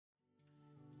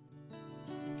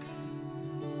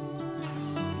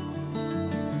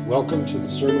Welcome to the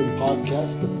Sermon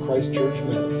Podcast of Christ Church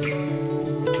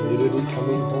Madison, a community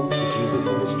coming home to Jesus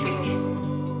and His church.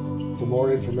 For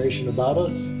more information about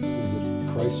us, visit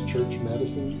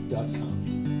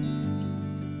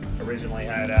christchurchmadison.com. Originally,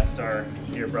 I had asked our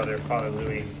dear brother, Father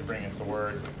Louis, to bring us a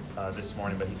word this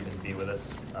morning, but he couldn't be with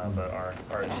us. But our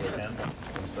heart is with him.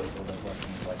 I'm so full of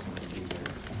blessing to be here.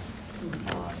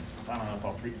 So I don't know if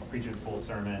I'll preach a full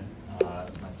sermon.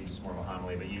 It might be just more of a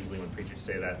homily, but usually when preachers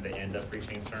say that, they end up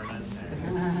preaching a sermon.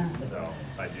 And so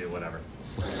if I do, whatever.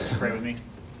 Pray with me.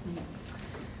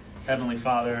 Heavenly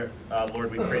Father,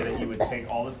 Lord, we pray that you would take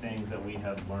all the things that we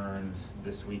have learned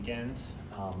this weekend,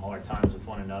 all our times with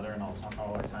one another and all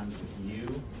our times with you,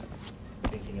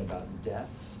 thinking about depth,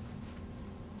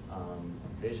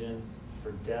 vision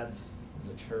for depth as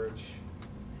a church,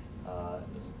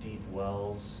 those deep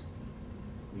wells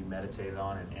we meditated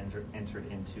on and entered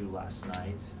into last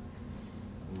night.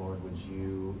 Lord, would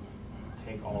you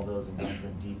take all those and make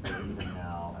them deeper even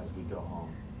now as we go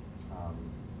home.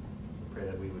 Pray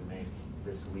that we would make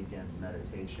this weekend's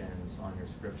meditations on your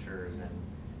scriptures and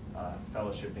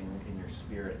fellowshipping in your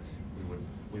spirit.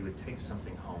 We would take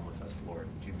something home with us, Lord.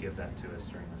 Would you give that to us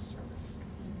during this service?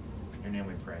 In your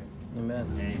name we pray. Amen.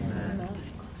 Amen.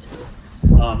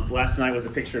 Last night was a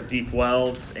picture of deep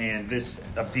wells and this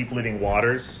of deep living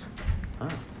waters. Oh,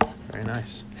 very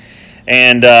nice.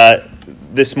 And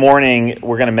this morning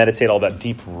we're going to meditate all about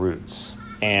deep roots.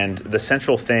 And the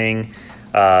central thing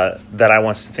that I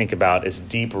want us to think about is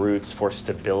deep roots for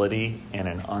stability in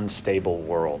an unstable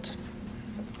world.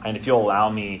 And if you'll allow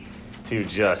me to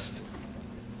just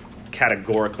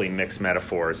categorically mix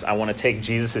metaphors, I want to take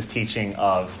Jesus' teaching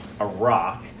of a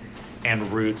rock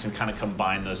and roots and kind of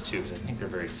combine those two because I think they're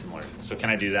very similar. So can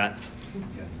I do that?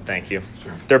 Yes. Thank you.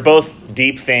 Sure. They're both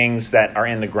deep things that are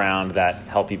in the ground that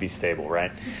help you be stable,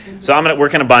 right? So we're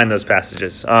going to combine those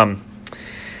passages.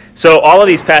 So all of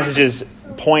these passages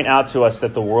point out to us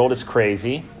that the world is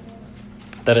crazy,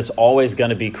 that it's always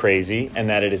going to be crazy, and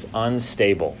that it is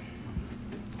unstable.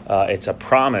 It's a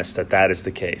promise that is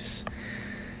the case.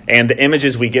 And the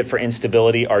images we get for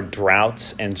instability are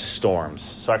droughts and storms.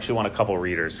 So I actually want a couple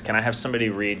readers. Can I have somebody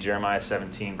read Jeremiah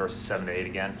 17, verses 7 to 8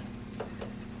 again?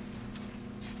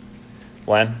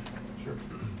 Len? Sure.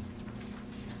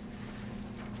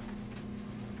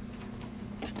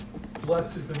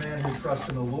 Blessed is the man who trusts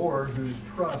in the Lord, whose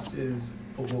trust is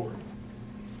the Lord.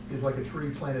 He is like a tree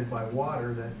planted by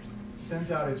water that sends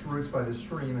out its roots by the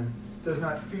stream and does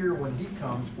not fear when heat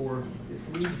comes, for its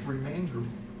leaves remain green.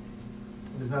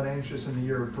 It is not anxious in the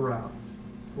year of drought,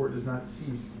 for it does not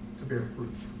cease to bear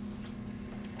fruit.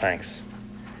 Thanks.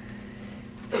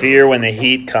 Fear when the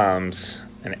heat comes,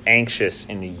 and anxious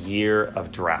in the year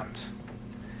of drought.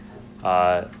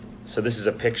 So this is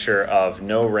a picture of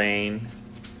no rain.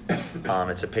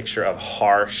 It's a picture of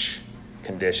harsh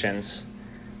conditions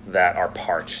that are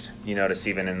parched. You notice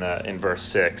even in verse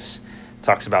 6, it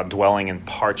talks about dwelling in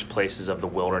parched places of the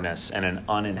wilderness and an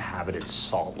uninhabited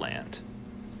salt land.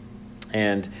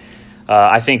 And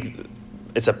I think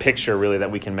it's a picture really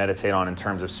that we can meditate on in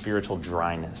terms of spiritual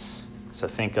dryness. So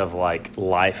think of like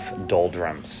life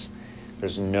doldrums.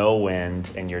 There's no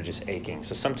wind and you're just aching.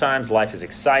 So sometimes life is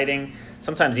exciting.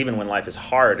 Sometimes even when life is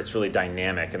hard, it's really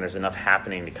dynamic and there's enough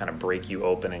happening to kind of break you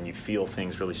open and you feel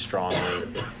things really strongly.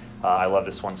 I love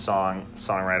this one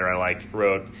songwriter I like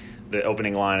wrote. The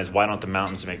opening line is, "Why don't the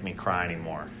mountains make me cry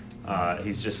anymore?"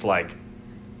 He's just like,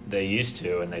 they used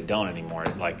to and they don't anymore.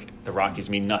 Like the Rockies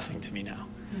mean nothing to me now.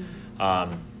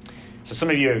 So some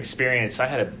of you have experienced, I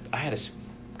had a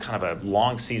kind of a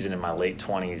long season in my late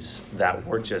 20s that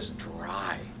were just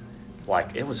dry.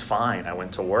 Like it was fine. I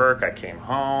went to work, I came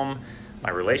home, my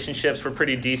relationships were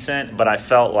pretty decent, but I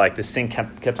felt like this thing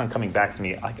kept on coming back to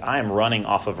me. Like I am running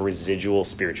off of residual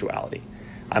spirituality.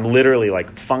 I'm literally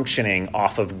like functioning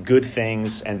off of good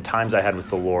things and times I had with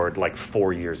the Lord like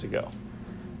 4 years ago.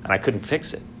 And I couldn't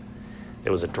fix it. It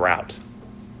was a drought.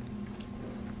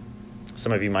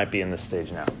 Some of you might be in this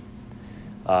stage now.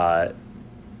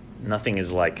 Nothing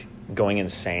is like going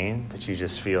insane, but you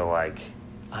just feel like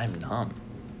I'm numb.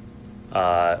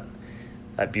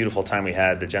 That beautiful time we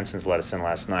had, the Jensen's let us in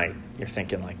last night, you're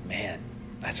thinking like, man,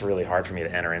 that's really hard for me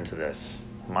to enter into this.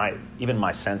 Even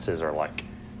my senses are like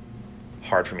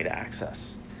hard for me to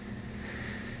access.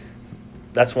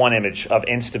 That's one image of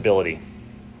instability.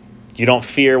 You don't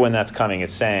fear when that's coming.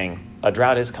 It's saying a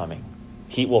drought is coming.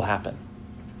 Heat will happen.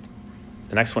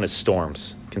 The next one is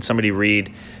storms. Can somebody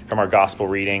read from our gospel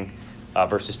reading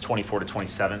verses 24 to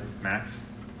 27? Max?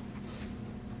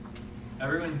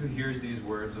 Everyone who hears these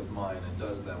words of mine and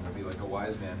does them will be like a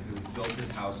wise man who built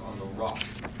his house on the rock.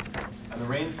 And the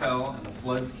rain fell, and the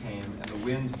floods came, and the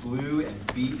winds blew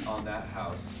and beat on that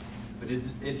house. But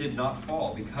it did not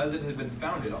fall, because it had been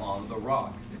founded on the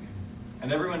rock.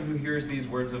 And everyone who hears these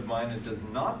words of mine and does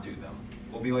not do them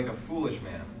will be like a foolish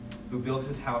man who built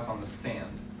his house on the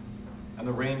sand. And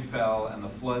the rain fell, and the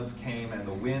floods came, and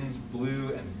the winds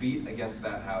blew and beat against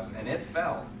that house, and it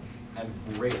fell, and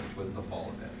great was the fall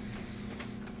of it.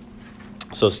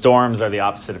 So storms are the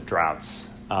opposite of droughts,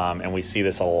 and we see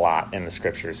this a lot in the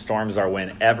scriptures. Storms are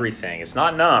when everything, it's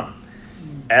not numb,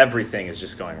 everything is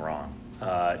just going wrong.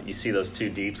 You see those two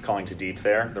deeps calling to deep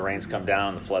there. The rains come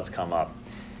down, the floods come up.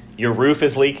 Your roof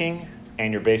is leaking,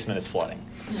 and your basement is flooding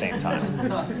at the same time.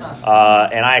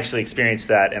 And I actually experienced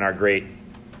that in our great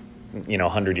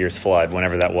 100 years flood,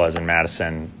 whenever that was in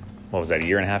Madison. What was that, a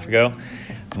year and a half ago?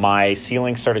 My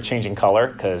ceiling started changing color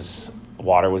because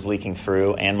water was leaking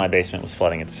through, and my basement was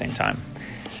flooding at the same time.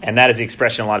 And that is the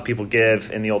expression a lot of people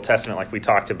give in the Old Testament, like we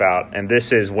talked about. And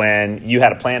this is when you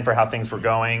had a plan for how things were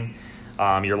going,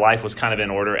 your life was kind of in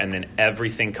order, and then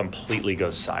everything completely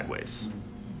goes sideways.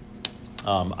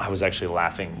 I was actually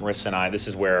laughing. Marissa and I, this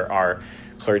is where our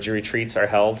clergy retreats are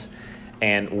held.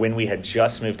 And when we had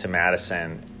just moved to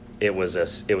Madison, it was a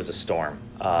storm.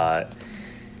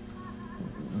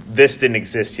 This didn't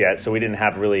exist yet, so we didn't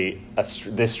have really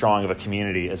this strong of a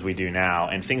community as we do now.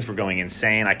 And things were going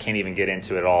insane. I can't even get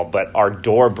into it all. But our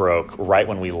door broke right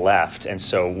when we left, and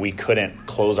so we couldn't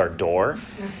close our door.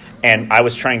 And I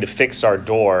was trying to fix our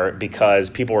door because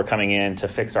people were coming in to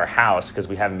fix our house because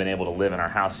we haven't been able to live in our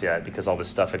house yet because all this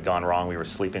stuff had gone wrong. We were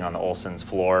sleeping on the Olson's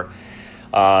floor.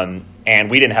 And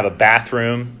we didn't have a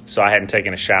bathroom, so I hadn't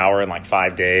taken a shower in like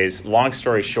 5 days. Long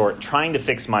story short, trying to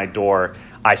fix my door,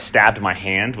 I stabbed my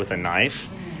hand with a knife,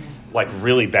 like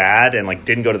really bad, and like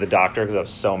didn't go to the doctor because I was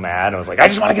so mad. I was like, I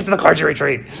just want to get to the clergy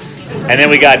retreat. And then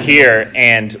we got here,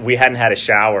 and we hadn't had a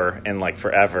shower in like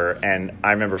forever. And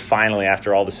I remember finally,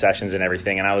 after all the sessions and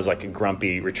everything, and I was like a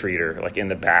grumpy retreater, like in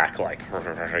the back, like,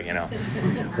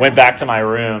 went back to my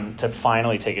room to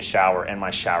finally take a shower, and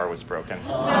my shower was broken. And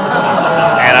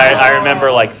I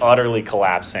remember like utterly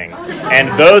collapsing.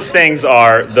 And those things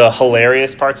are the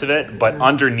hilarious parts of it, but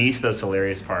underneath those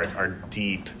hilarious parts are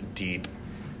deep, deep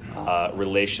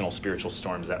relational spiritual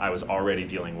storms that I was already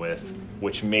dealing with,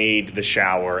 which made the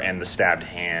shower and the stabbed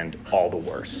hand all the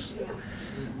worse.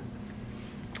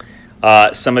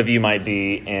 Some of you might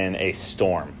be in a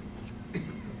storm.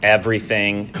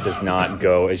 Everything does not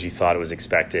go as you thought it was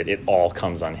expected. It all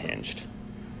comes unhinged.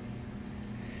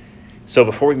 So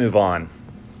before we move on,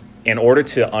 in order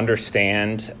to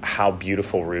understand how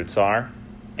beautiful roots are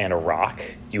and a rock,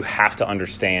 you have to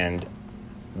understand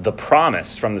the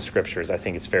promise from the scriptures. I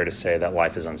think it's fair to say that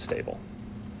life is unstable.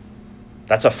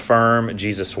 That's a firm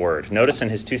Jesus word. Notice in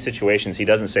his two situations, he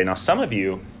doesn't say, now some of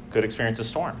you could experience a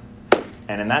storm.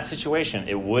 And in that situation,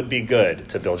 it would be good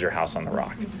to build your house on the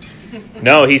rock.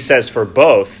 No, he says for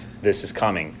both, this is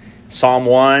coming. Psalm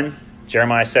 1,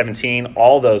 Jeremiah 17,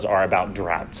 all those are about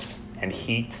droughts and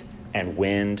heat and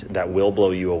wind that will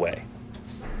blow you away.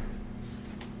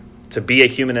 To be a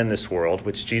human in this world,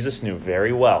 which Jesus knew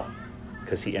very well,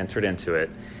 because he entered into it,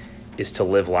 is to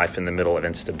live life in the middle of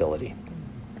instability.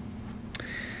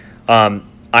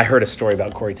 I heard a story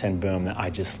about Corrie ten Boom that I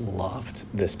just loved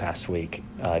this past week.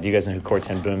 Do you guys know who Corrie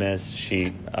ten Boom is?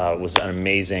 She was an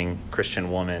amazing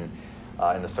Christian woman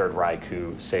in the Third Reich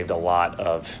who saved a lot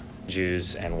of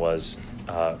Jews and was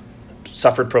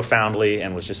suffered profoundly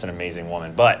and was just an amazing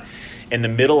woman. But in the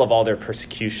middle of all their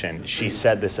persecution, she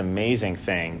said this amazing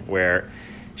thing where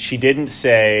she didn't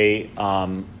say,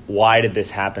 why did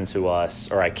this happen to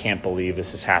us? Or I can't believe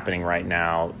this is happening right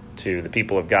now to the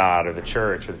people of God or the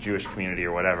church or the Jewish community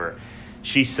or whatever.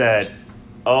 She said,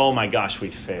 oh my gosh, we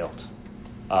failed.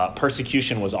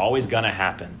 Persecution was always going to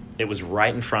happen. It was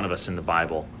right in front of us in the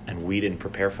Bible, and we didn't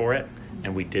prepare for it,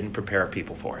 and we didn't prepare our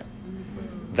people for it.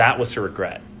 That was her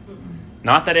regret.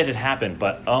 Not that it had happened,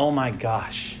 but oh my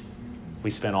gosh,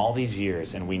 we spent all these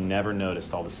years and we never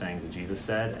noticed all the sayings that Jesus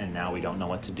said, and now we don't know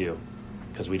what to do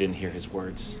because we didn't hear his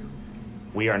words.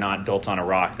 We are not built on a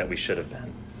rock that we should have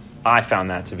been. I found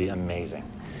that to be amazing.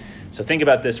 So think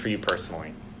about this for you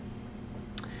personally.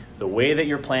 The way that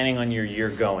you're planning on your year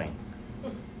going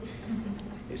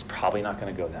is probably not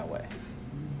going to go that way.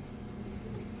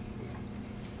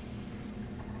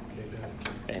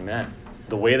 Amen.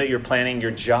 The way that you're planning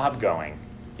your job going,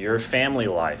 your family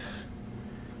life,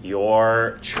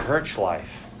 your church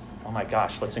life, oh my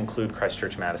gosh, let's include Christ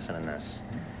Church Madison in this,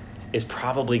 is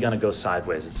probably going to go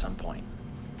sideways at some point.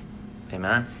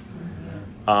 Amen?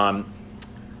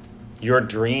 Your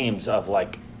dreams of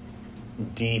like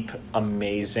deep,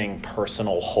 amazing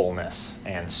personal wholeness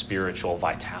and spiritual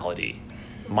vitality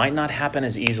might not happen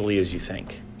as easily as you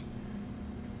think,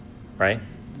 right?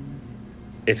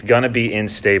 It's going to be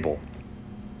unstable.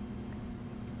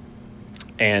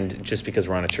 And just because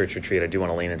we're on a church retreat, I do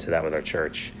want to lean into that with our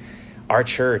church. Our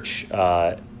church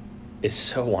is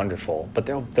so wonderful, but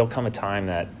there'll come a time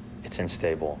that it's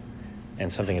unstable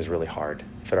and something is really hard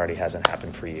if it already hasn't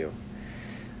happened for you.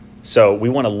 So we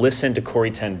want to listen to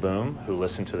Corrie ten Boom, who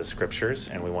listened to the scriptures,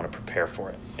 and we want to prepare for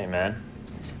it. Amen?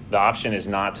 The option is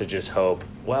not to just hope,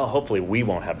 well, hopefully we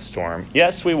won't have a storm.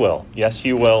 Yes, we will. Yes,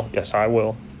 you will. Yes, I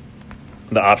will.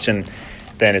 The option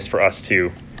then is for us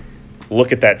to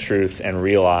look at that truth and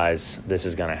realize this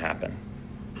is going to happen.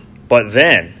 But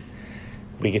then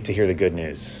we get to hear the good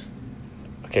news.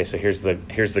 Okay, so here's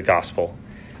the gospel.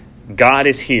 God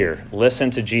is here. Listen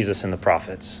to Jesus and the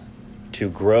prophets. To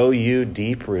grow you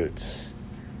deep roots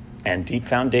and deep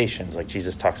foundations, like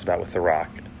Jesus talks about with the rock,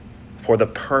 for the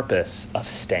purpose of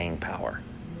staying power,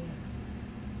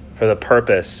 for the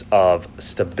purpose of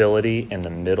stability in the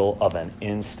middle of an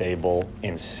unstable,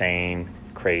 insane,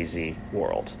 crazy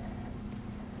world.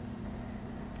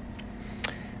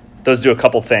 Those do a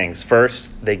couple things.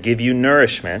 First, they give you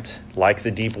nourishment, like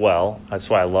the deep well. That's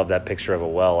why I love that picture of a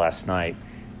well last night.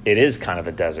 It is kind of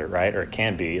a desert, right? Or it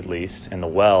can be, at least. And the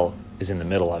well is in the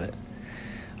middle of it.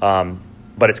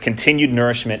 But it's continued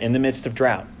nourishment in the midst of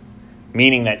drought,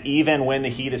 meaning that even when the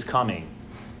heat is coming,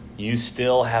 you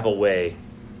still have a way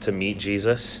to meet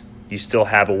Jesus. You still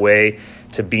have a way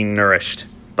to be nourished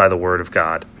by the word of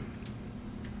God.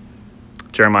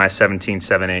 Jeremiah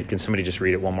 17:7-8. Can somebody just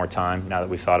read it one more time now that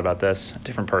we've thought about this? A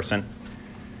different person.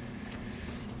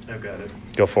 I've got it.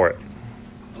 Go for it.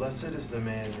 Blessed is the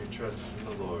man who trusts in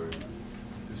the Lord,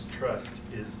 whose trust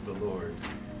is the Lord.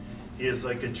 He is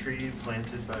like a tree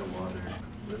planted by water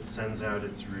that sends out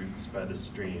its roots by the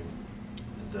stream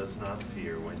and does not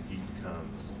fear when heat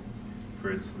comes,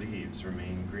 for its leaves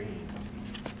remain green,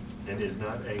 and is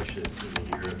not anxious in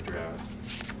the year of drought,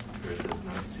 for it does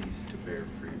not cease to bear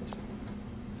fruit.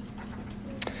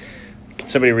 Can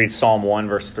somebody read Psalm 1,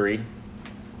 verse 3?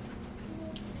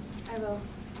 I will.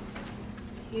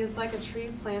 He is like a tree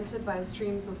planted by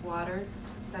streams of water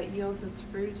that yields its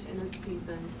fruit in its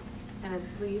season, and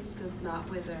its leaf does not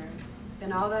wither.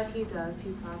 In all that he does, he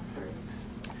prospers.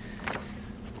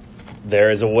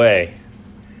 There is a way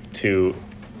to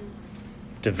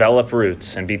develop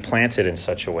roots and be planted in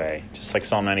such a way, just like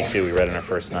Psalm 92 we read in our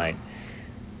first night,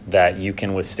 that you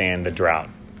can withstand the drought.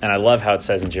 And I love how it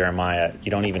says in Jeremiah,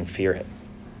 you don't even fear it.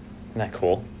 Isn't that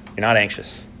cool? You're not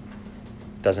anxious.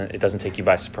 It doesn't take you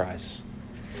by surprise.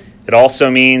 It also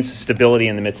means stability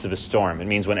in the midst of a storm. It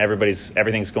means when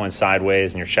everything's going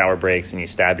sideways and your shower breaks and you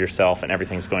stab yourself and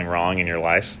everything's going wrong in your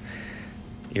life,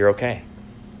 you're okay.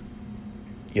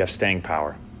 You have staying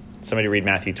power. Somebody read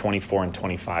Matthew 24 and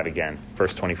 25 again.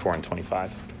 Verse 24 and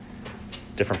 25.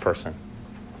 Different person.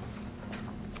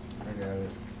 I got it.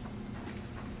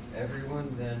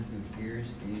 Everyone then who hears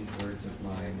these words of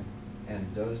mine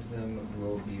and does them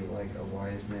will be like a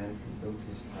wise man who built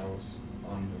his house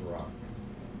on the rock.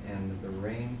 And the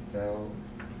rain fell,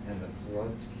 and the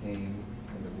floods came,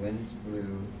 and the winds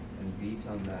blew and beat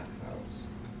on that house,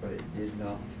 but it did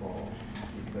not fall,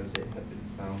 because it had been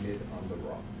founded on the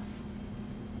rock.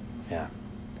 Yeah.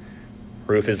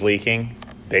 Roof is leaking,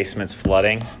 basement's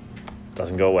flooding,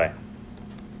 doesn't go away.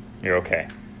 You're okay.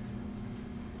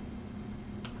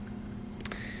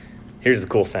 Here's the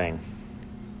cool thing.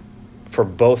 For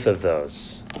both of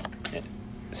those,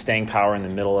 staying power in the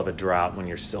middle of a drought when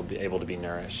you're still able to be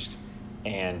nourished,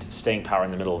 and staying power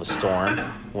in the middle of a storm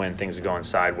when things are going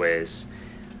sideways,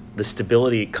 the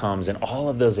stability comes in all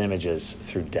of those images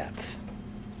through depth.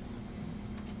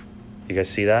 You guys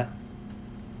see that?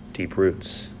 Deep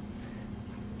roots.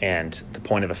 And the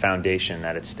point of a foundation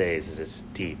that it stays is it's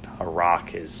deep. A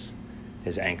rock is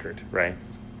anchored, right?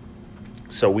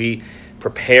 So we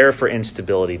prepare for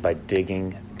instability by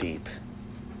digging deep.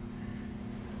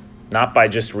 Not by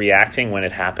just reacting when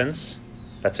it happens.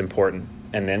 That's important.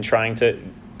 And then trying to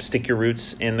stick your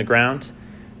roots in the ground,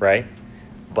 right?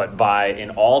 But by, in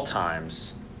all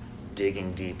times,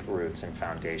 digging deep roots and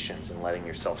foundations and letting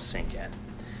yourself sink in.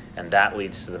 And that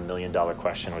leads to the million-dollar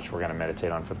question, which we're going to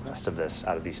meditate on for the rest of this,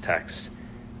 out of these texts.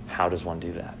 How does one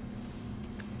do that?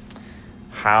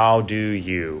 How do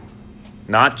you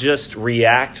not just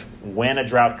react when a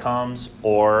drought comes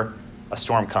or a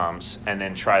storm comes and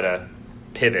then try to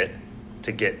pivot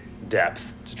to get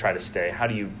depth to try to stay? How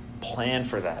do you plan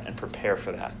for that and prepare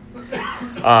for that?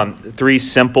 Three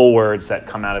simple words that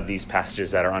come out of these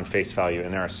passages that are on face value,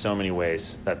 and there are so many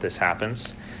ways that this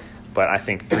happens, but I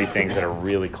think three things that are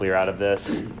really clear out of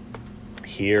this: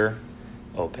 hear,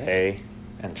 obey,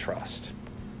 and trust.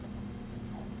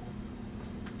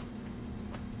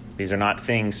 These are not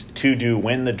things to do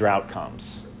when the drought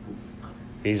comes.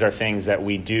 These are things that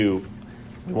we do.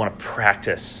 We want to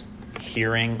practice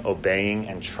hearing, obeying,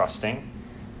 and trusting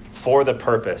for the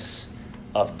purpose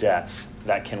of depth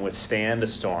that can withstand a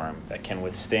storm, that can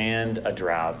withstand a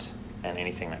drought, and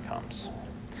anything that comes.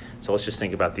 So let's just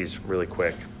think about these really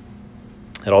quick.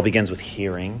 It all begins with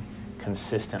hearing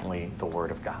consistently the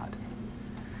word of God.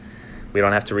 We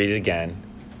don't have to read it again,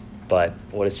 but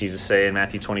what does Jesus say in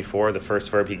Matthew 24? The first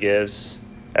verb he gives,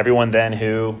 everyone then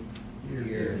who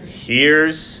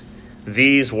hears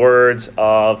these words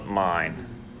of mine.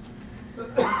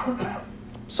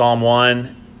 Psalm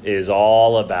 1 is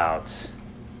all about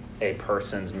a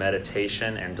person's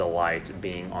meditation and delight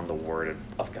being on the word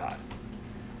of God.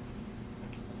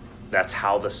 That's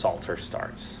how the Psalter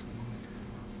starts.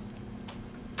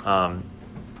 Our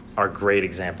great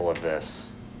example of this,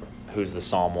 who's the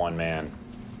Psalm 1 man?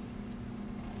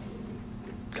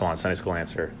 Come on, Sunday school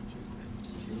answer.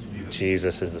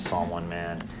 Jesus is the Psalm 1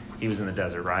 man. He was in the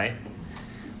desert, right?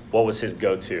 What was his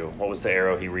go-to? What was the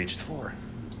arrow he reached for?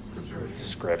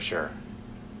 Scripture.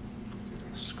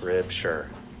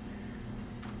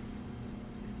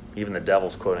 Even the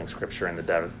devil's quoting Scripture in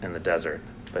the desert,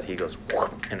 but he goes,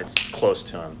 whoop, and it's close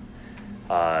to him.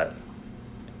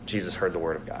 Jesus heard the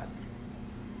word of God.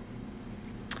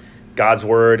 God's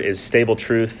word is stable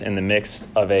truth in the midst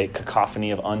of a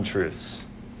cacophony of untruths.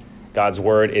 God's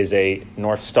word is a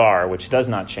North Star, which does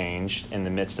not change in the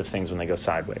midst of things when they go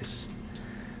sideways.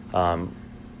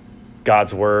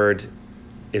 God's word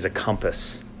is a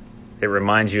compass. It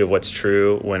reminds you of what's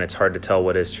true when it's hard to tell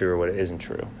what is true or what isn't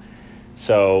true.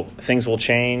 So things will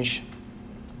change.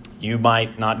 You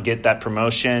might not get that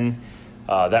promotion.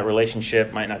 That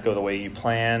relationship might not go the way you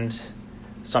planned.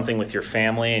 Something with your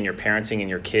family and your parenting and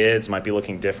your kids might be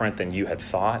looking different than you had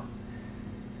thought.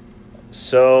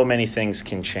 So many things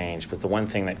can change, but the one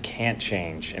thing that can't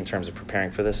change in terms of preparing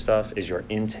for this stuff is your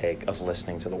intake of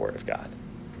listening to the Word of God,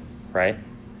 right?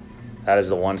 That is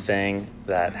the one thing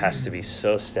that has to be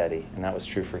so steady, and that was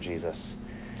true for Jesus.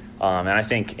 And I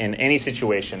think in any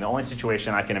situation, the only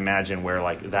situation I can imagine where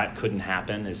like that couldn't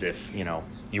happen is if,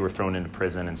 you were thrown into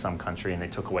prison in some country and they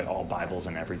took away all Bibles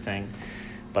and everything.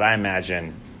 But I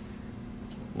imagine,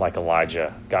 like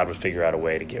Elijah, God would figure out a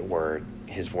way to get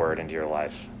his word into your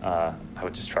life. I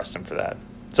would just trust him for that.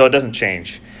 So it doesn't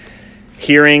change.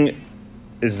 Hearing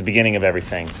is the beginning of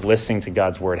everything. Listening to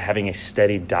God's word, having a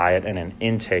steady diet and an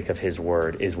intake of his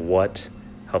word is what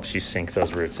helps you sink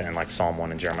those roots in, like Psalm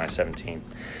 1 and Jeremiah 17.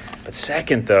 But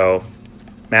second, though,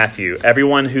 Matthew,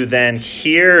 everyone who then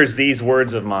hears these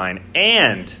words of mine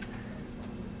and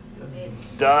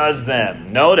does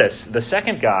them. Notice, the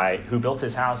second guy who built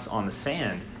his house on the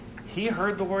sand, he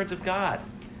heard the words of God.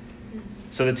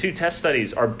 So the two test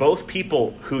studies are both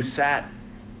people who sat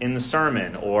in the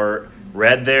sermon or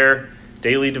read their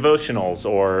daily devotionals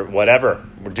or whatever.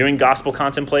 We're doing gospel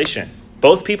contemplation.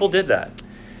 Both people did that.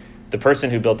 The person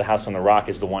who built the house on the rock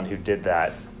is the one who did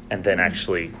that and then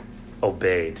actually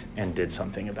obeyed and did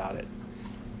something about it.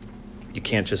 You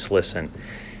can't just listen.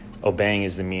 Obeying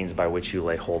is the means by which you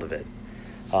lay hold of it.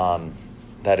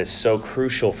 That is so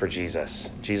crucial for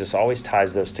Jesus. Jesus always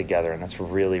ties those together, and that's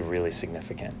really, really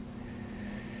significant.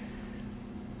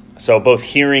 So both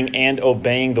hearing and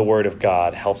obeying the word of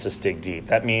God helps us dig deep.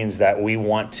 That means that we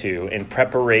want to, in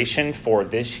preparation for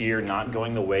this year not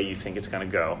going the way you think it's going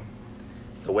to go,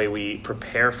 the way we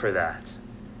prepare for that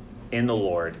in the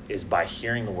Lord is by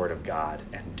hearing the word of God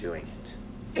and doing it.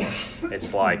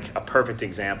 It's like a perfect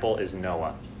example is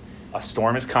Noah. A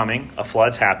storm is coming, a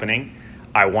flood's happening.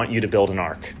 I want you to build an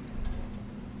ark.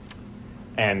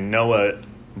 And Noah,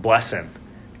 bless him,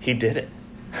 he did it,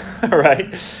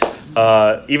 right?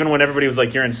 Even when everybody was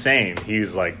like, you're insane, he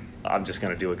was like, I'm just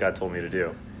going to do what God told me to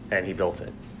do. And he built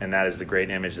it. And that is the great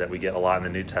image that we get a lot in the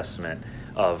New Testament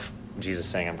of Jesus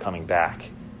saying, I'm coming back.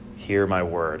 Hear my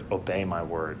word, obey my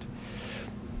word.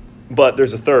 But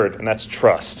there's a third, and that's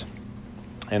trust.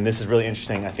 And this is really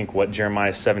interesting, I think, what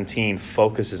Jeremiah 17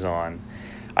 focuses on.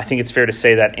 I think it's fair to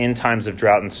say that in times of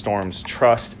drought and storms,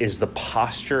 trust is the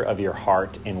posture of your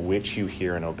heart in which you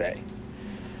hear and obey.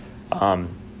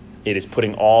 It is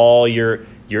putting all your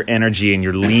energy and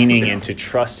your leaning into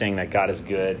trusting that God is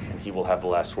good and he will have the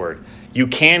last word. You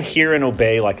can hear and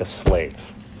obey like a slave,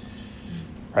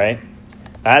 right?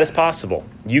 That is possible.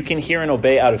 You can hear and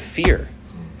obey out of fear.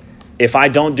 If I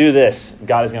don't do this,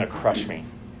 God is going to crush me.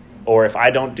 Or if I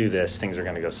don't do this, things are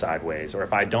going to go sideways. Or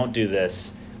if I don't do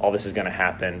this, all this is going to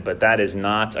happen. But that is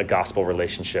not a gospel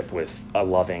relationship with a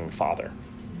loving Father.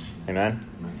 Amen?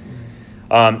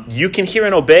 You can hear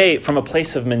and obey from a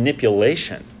place of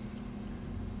manipulation.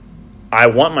 I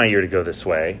want my year to go this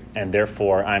way, and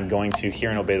therefore I'm going to hear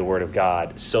and obey the word of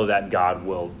God so that God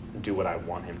will do what I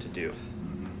want him to do.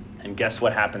 And guess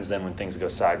what happens then when things go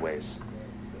sideways?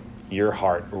 Your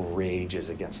heart rages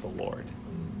against the Lord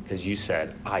because you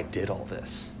said, I did all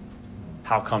this.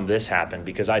 How come this happened?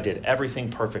 Because I did everything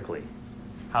perfectly.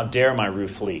 How dare my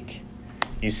roof leak?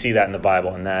 You see that in the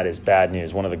Bible, and that is bad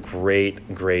news. One of the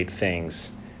great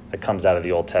things that comes out of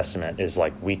the Old Testament is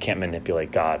like we can't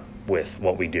manipulate God with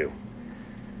what we do.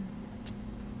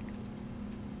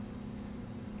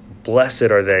 Blessed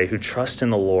are they who trust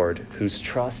in the Lord, whose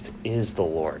trust is the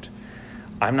Lord.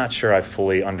 I'm not sure I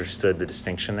fully understood the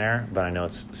distinction there, but I know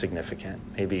it's significant.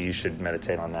 Maybe you should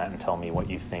meditate on that and tell me what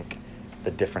you think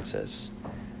the difference is.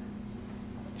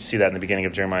 You see that in the beginning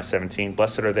of Jeremiah 17.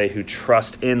 Blessed are they who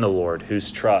trust in the Lord,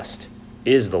 whose trust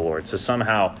is the Lord. So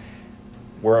somehow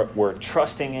we're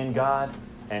trusting in God,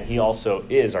 and he also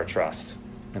is our trust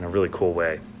in a really cool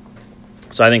way.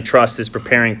 So I think trust is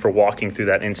preparing for walking through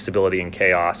that instability and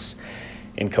chaos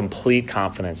in complete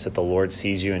confidence that the Lord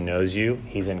sees you and knows you.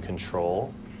 He's in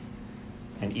control.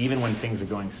 And even when things are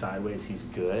going sideways, he's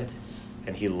good.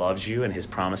 And he loves you, and his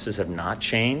promises have not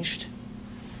changed.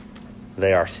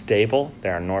 They are stable. They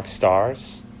are North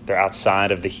Stars. They're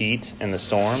outside of the heat and the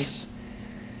storms.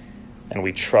 And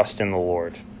we trust in the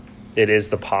Lord. It is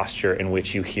the posture in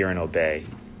which you hear and obey.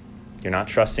 You're not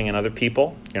trusting in other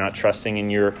people. You're not trusting in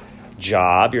your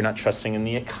job. You're not trusting in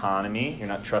the economy. You're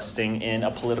not trusting in a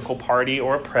political party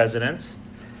or a president.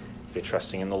 You're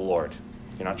trusting in the Lord.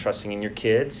 You're not trusting in your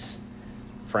kids,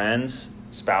 friends,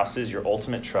 spouses. Your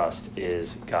ultimate trust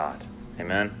is God.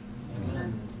 Amen?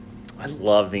 Amen. I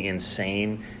love the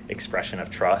insane expression of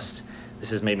trust.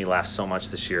 This has made me laugh so much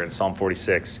this year in Psalm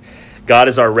 46. God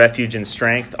is our refuge and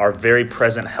strength, our very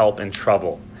present help in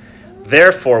trouble.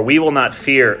 Therefore, we will not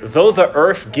fear, though the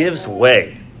earth gives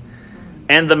way,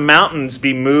 and the mountains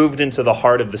be moved into the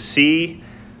heart of the sea,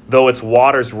 though its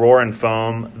waters roar and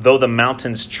foam, though the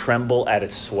mountains tremble at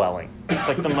its swelling. It's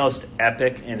like the most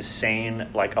epic, insane,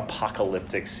 like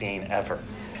apocalyptic scene ever.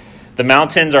 The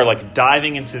mountains are like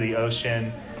diving into the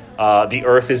ocean. The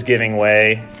earth is giving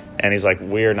way. And he's like,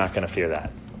 we're not going to fear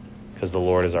that because the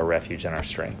Lord is our refuge and our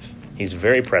strength. He's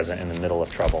very present in the middle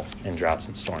of trouble, in droughts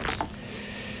and storms.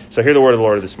 So hear the word of the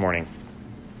Lord this morning.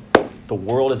 The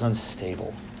world is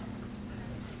unstable.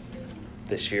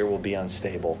 This year will be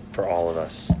unstable for all of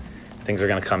us. Things are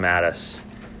going to come at us.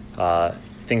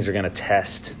 Things are going to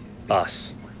test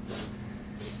us.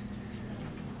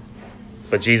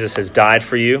 But Jesus has died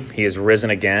for you. He has risen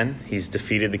again. He's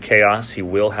defeated the chaos. He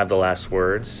will have the last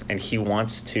words. And he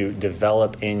wants to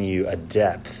develop in you a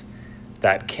depth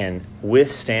that can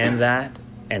withstand that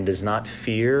and does not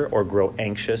fear or grow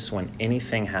anxious when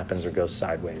anything happens or goes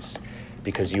sideways,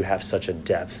 because you have such a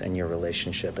depth in your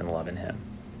relationship and love in him.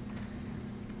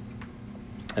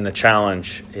 And the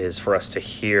challenge is for us to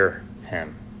hear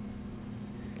him.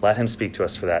 Let him speak to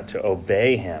us for that, to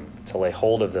obey him, to lay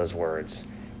hold of those words,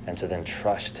 and to then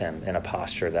trust him in a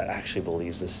posture that actually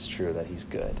believes this is true, that he's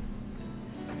good.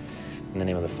 In the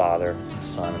name of the Father, the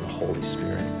Son, and the Holy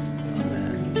Spirit. Amen.